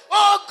gifts,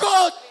 oh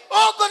God,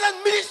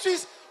 and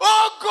ministries,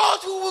 oh God,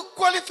 who will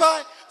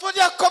qualify for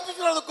the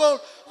accomplishment of the goal.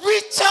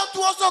 Reach out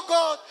to us, oh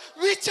God.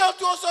 Reach out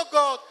to us, oh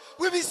God.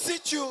 We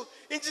beseech you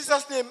in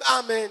Jesus' name.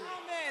 Amen.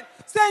 Amen.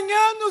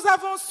 Seigneur, nous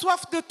avons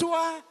soif de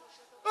toi.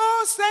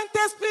 Oh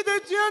Saint-Esprit de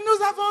Dieu,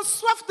 nous avons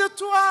soif de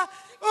toi.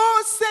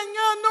 Oh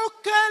Seigneur, nos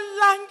cœurs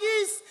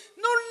languissent.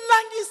 Nous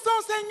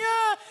languissons,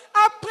 Seigneur,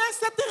 après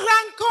cette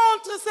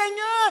rencontre,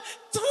 Seigneur,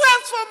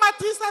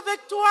 transformatrice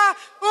avec toi.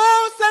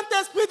 Oh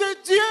Saint-Esprit de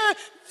Dieu,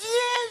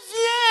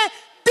 viens,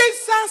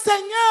 descends,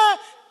 Seigneur.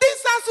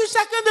 Descends sur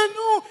chacun de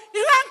nous.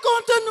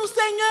 Rencontre-nous,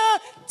 Seigneur.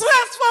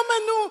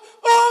 Transforme-nous.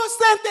 Oh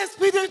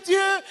Saint-Esprit de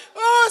Dieu.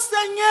 Oh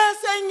Seigneur,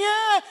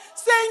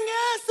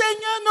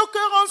 nos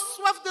cœurs ont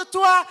soif de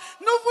toi.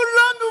 Nous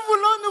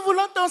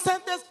voulons ton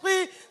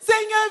Saint-Esprit.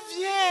 Seigneur,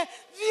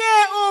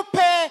 viens, oh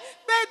Père.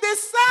 Père,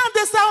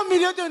 descends au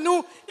milieu de nous.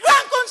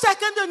 Rencontre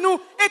chacun de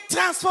nous et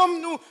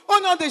transforme-nous. Au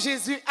nom de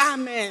Jésus.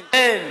 Amen.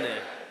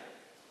 Amen.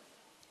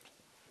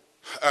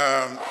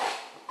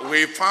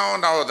 We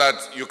found out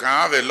that you can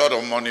have a lot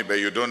of money, but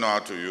you don't know how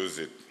to use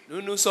it.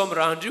 Nous nous sommes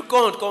rendus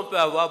compte qu'on peut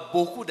avoir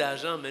beaucoup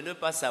d'argent, mais ne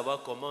pas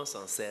savoir comment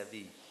s'en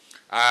servir.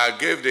 I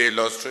gave the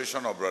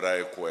illustration of Brother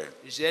Ekwe.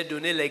 J'ai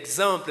donné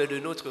l'exemple de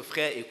notre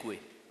frère Ekwe.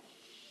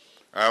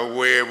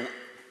 We're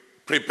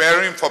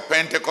preparing for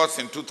Pentecost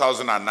in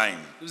 2009.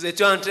 Nous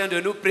étions en train de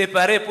nous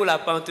préparer pour la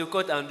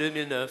Pentecôte en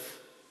 2009.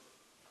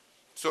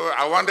 So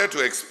I wanted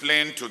to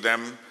explain to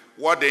them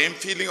what the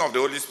infilling of the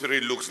Holy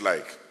Spirit looks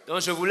like. Donc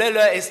je voulais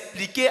leur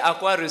expliquer à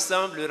quoi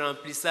ressemble le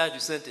remplissage du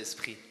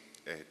Saint-Esprit.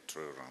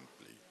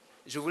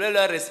 Je voulais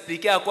leur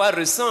expliquer à quoi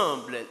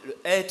ressemble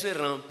être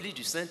rempli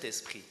du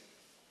Saint-Esprit.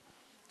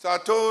 So I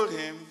told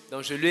him,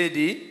 donc je lui ai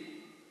dit,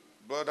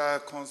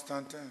 Brother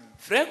Constantin,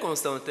 frère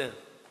Constantin,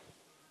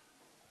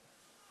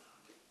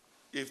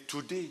 if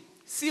today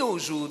si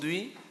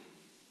aujourd'hui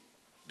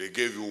they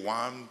gave you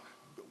one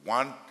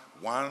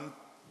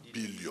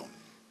billion,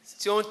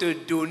 si on te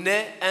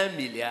donnait 1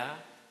 milliard,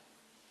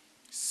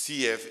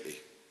 CFA,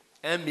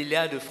 1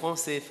 milliard de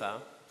francs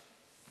CFA,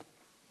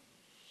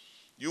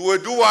 you will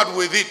do what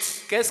with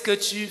it? Qu'est-ce que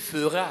tu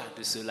feras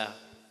de cela?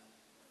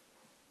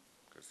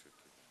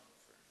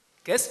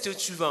 Qu'est-ce que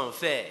tu vas en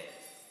faire?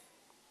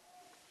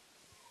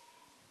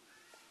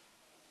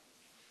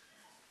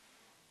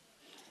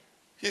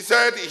 He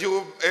said he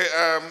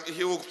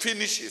will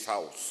finish his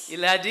house.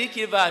 Il a dit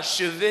qu'il va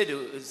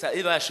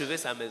achever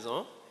sa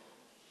maison.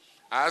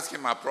 I asked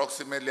him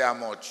approximately how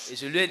much. Et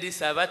je lui ai dit,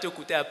 ça va te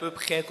coûter à peu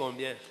près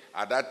combien?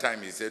 At that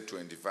time, he said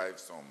 25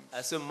 sums.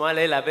 À ce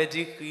moment-là, il avait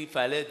dit qu'il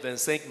fallait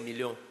 25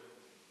 millions.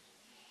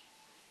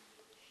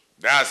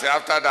 Then I said,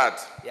 after that,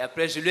 et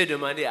après, je lui ai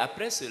demandé,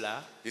 après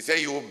cela, he said,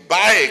 you will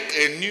buy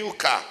a new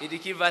car. Il dit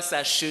qu'il va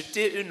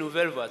s'acheter une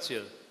nouvelle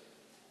voiture.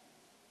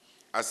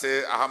 I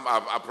said,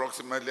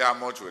 approximately how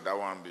much would that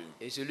one be?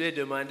 Et je lui ai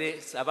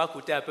demandé, ça va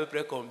coûter à peu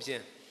près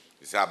combien?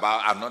 He said,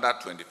 about another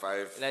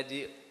 25. Il a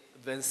dit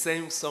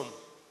 25 sommes,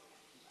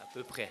 à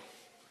peu près.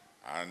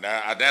 And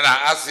then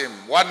I asked him,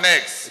 what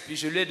next? Et puis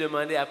je lui ai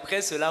demandé,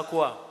 après cela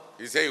quoi?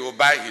 He said he will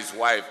buy his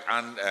wife,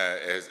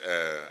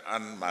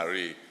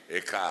 Anne-Marie,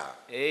 a car.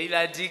 Et il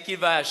a dit qu'il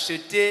va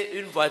acheter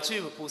une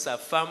voiture pour sa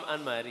femme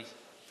Anne-Marie.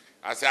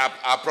 I said,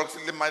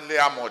 approximately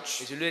how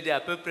much? Et je lui ai dit à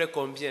peu près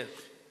combien?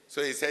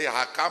 So he said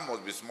her car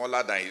must be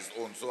smaller than his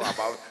own, so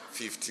about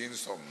 15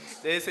 sums.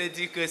 Et il s'est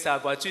dit que sa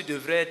voiture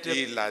devrait être...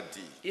 Il a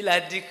dit. Il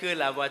a dit que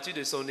la voiture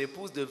de son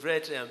épouse devrait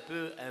être un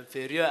peu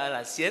inférieure à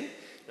la sienne.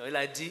 Donc il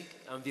a dit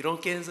environ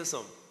 15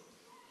 sommes.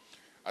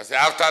 I said,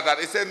 after that,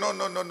 he said, no,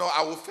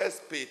 I will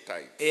first pay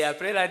tithe. Et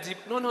après, il a dit,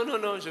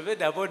 non, je vais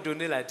d'abord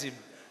donner la dîme.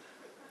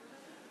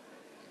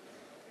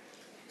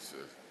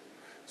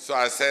 So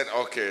I said,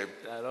 okay.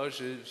 Alors,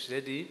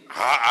 j'ai dit,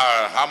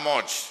 How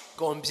much?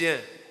 combien?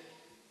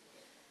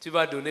 Tu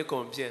vas donner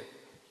combien?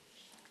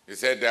 He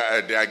said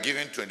they are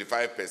giving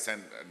 25%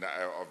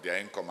 of their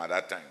income at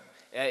that time.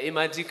 Et il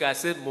m'a dit qu'à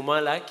ce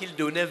moment-là, qu'il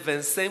donnait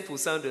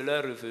 25% de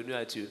leur revenu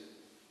à Dieu.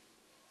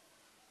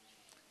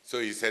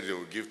 So he said he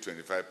will give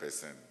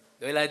 25%.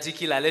 Donc, il a dit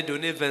qu'il allait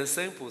donner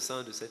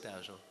 25% de cet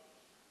argent.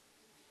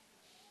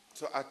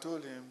 So I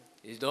told him,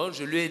 Et donc,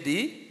 je lui ai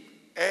dit,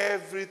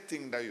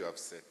 everything that you have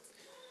said,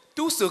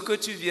 tout ce que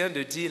tu viens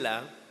de dire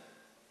là,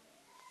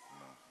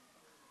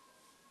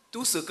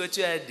 tout ce que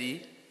tu as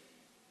dit,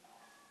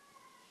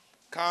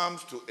 comes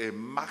to a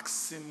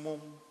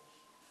maximum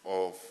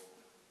of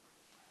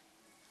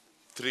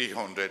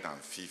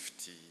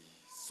 350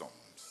 sums.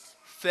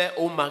 fait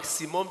au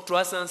maximum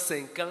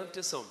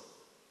 350 sommes.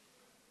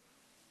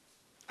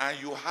 And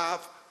you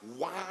have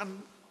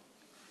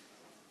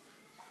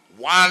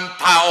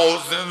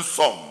 1,000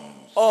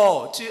 sums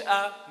Or, tu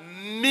as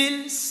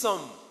 1000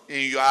 sommes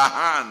in your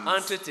hands.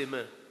 entre tes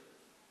mains.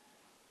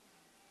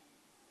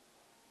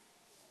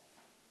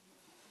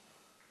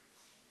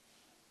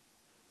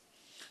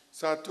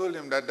 So I told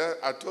him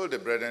I told the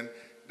brethren,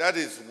 that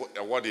is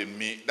what it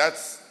means.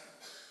 That's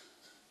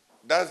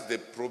the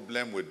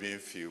problem with being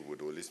filled with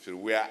the Holy Spirit.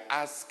 We are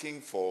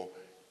asking for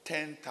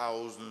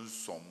 10,000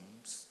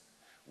 sums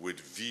with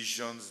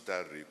visions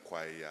that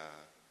require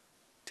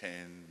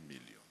 10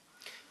 million.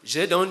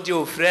 J'ai donc dit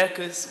aux frères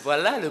que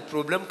voilà le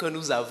problème que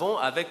nous avons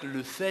avec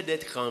le fait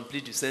d'être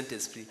remplis du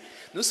Saint-Esprit.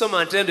 Nous sommes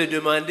en train de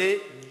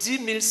demander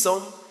 10 000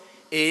 sommes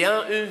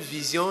ayant une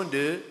vision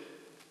de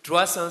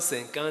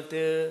 350...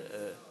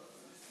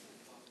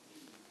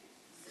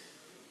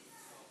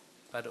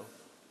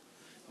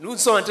 Nous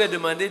sommes en train de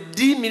demander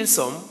 10 000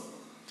 sommes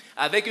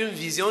avec une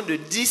vision de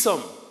 10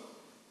 sommes.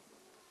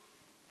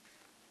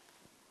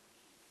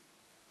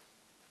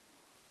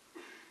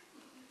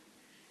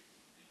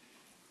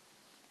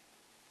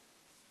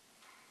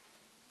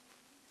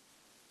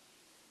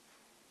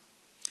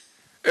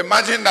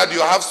 Imagine that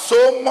you have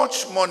so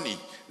much money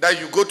that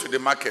you go to the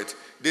market.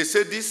 They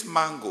say this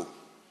mango,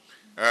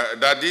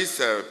 that these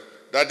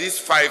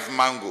 5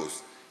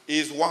 mangoes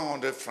is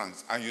 100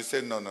 francs. And you say,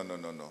 no.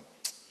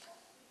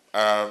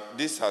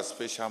 These are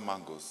special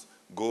mangoes,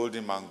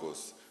 golden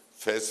mangoes,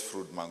 first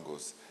fruit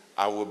mangoes.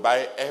 I will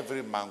buy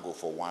every mango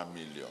for 1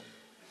 million.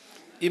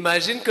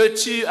 Imagine que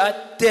tu as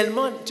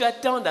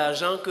tant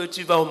d'argent que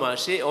tu vas au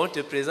marché, on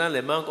te présente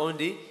les mangues, on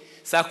dit,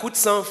 ça coûte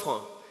 100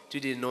 francs. Tu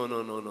dis non.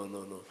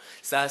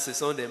 Ça, ce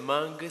sont des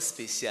mangues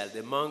spéciales,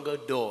 des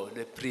mangues d'or,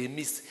 des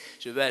prémices.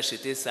 Je vais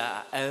acheter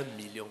ça à 1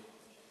 million.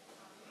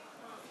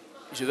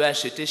 Je vais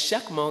acheter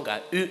chaque mangue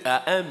à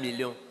 1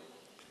 million.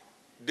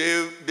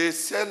 The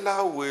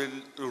seller will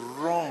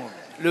run.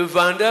 Le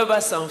vendeur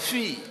va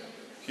s'enfuir.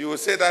 He will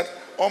say that,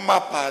 on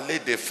m'a parlé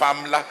des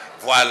femmes là,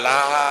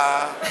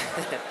 voilà.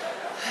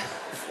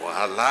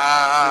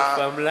 Voilà.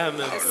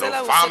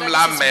 Les femmes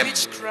là même.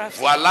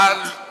 Voilà.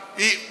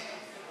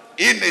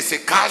 Il ne se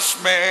cache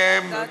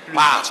même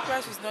pas.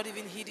 Witchcraft is not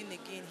even hidden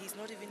again. He's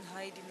not even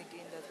hiding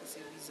again. That is a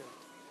wizard.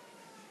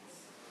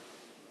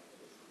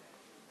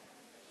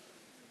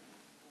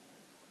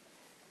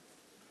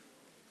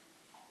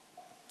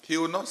 He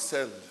will not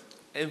sell.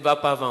 Il ne va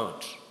pas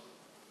vendre.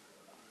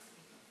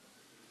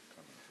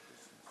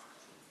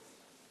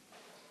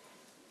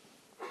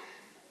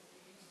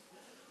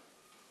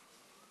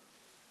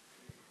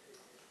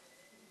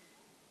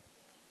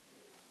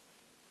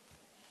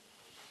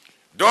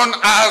 Don't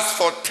ask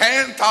for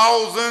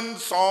 10,000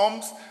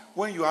 psalms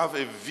when you have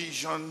a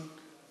vision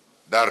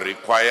that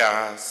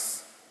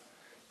requires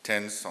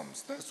 10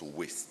 psalms. That's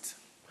waste.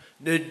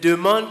 Ne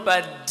demande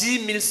pas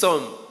 10 000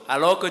 sommes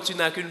alors que tu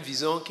n'as qu'une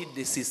vision qui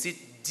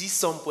nécessite 10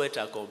 sommes pour être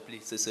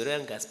accomplie. Ce serait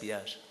un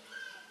gaspillage.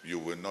 You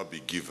will not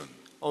be given.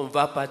 On ne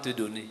va pas te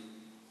donner.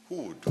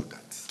 Who will do that?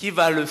 Qui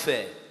va le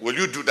faire? Will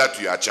you do that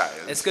to your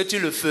child? Est-ce que tu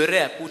le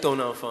ferais pour ton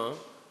enfant?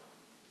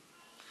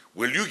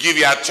 Will you give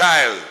your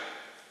child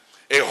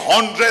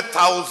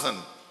 100,000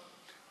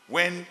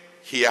 when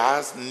he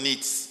has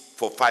needs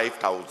for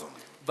 5,000?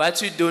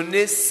 Vas-tu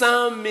donner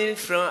 100 000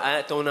 francs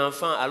à ton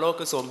enfant alors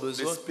que son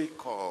besoin...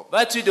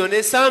 Vas-tu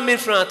donner 100 000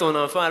 francs à ton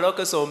enfant alors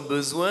que son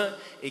besoin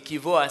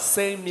équivaut à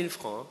 5 000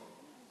 francs?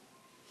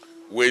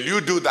 Will you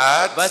do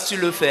that? Vas-tu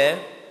le faire?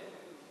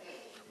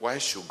 Why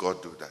should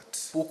God do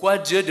that? Pourquoi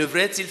Dieu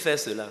devrait-il faire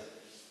cela?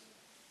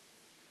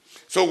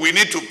 So we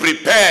need to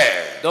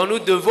prepare. Donc nous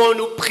devons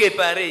nous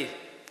préparer.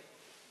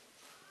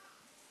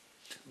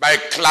 By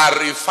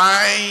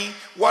clarifying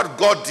what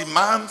God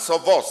demands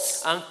of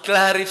us. En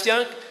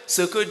clarifiant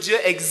ce que Dieu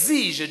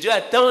exige, Dieu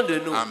attend de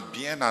nous. En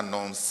bien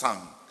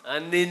annonçant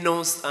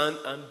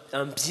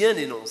en bien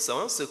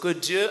énonçant ce que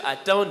Dieu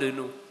attend de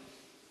nous.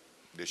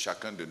 De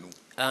chacun de nous.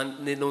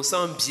 En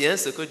énonçant bien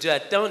ce que Dieu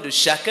attend de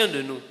chacun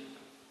de nous.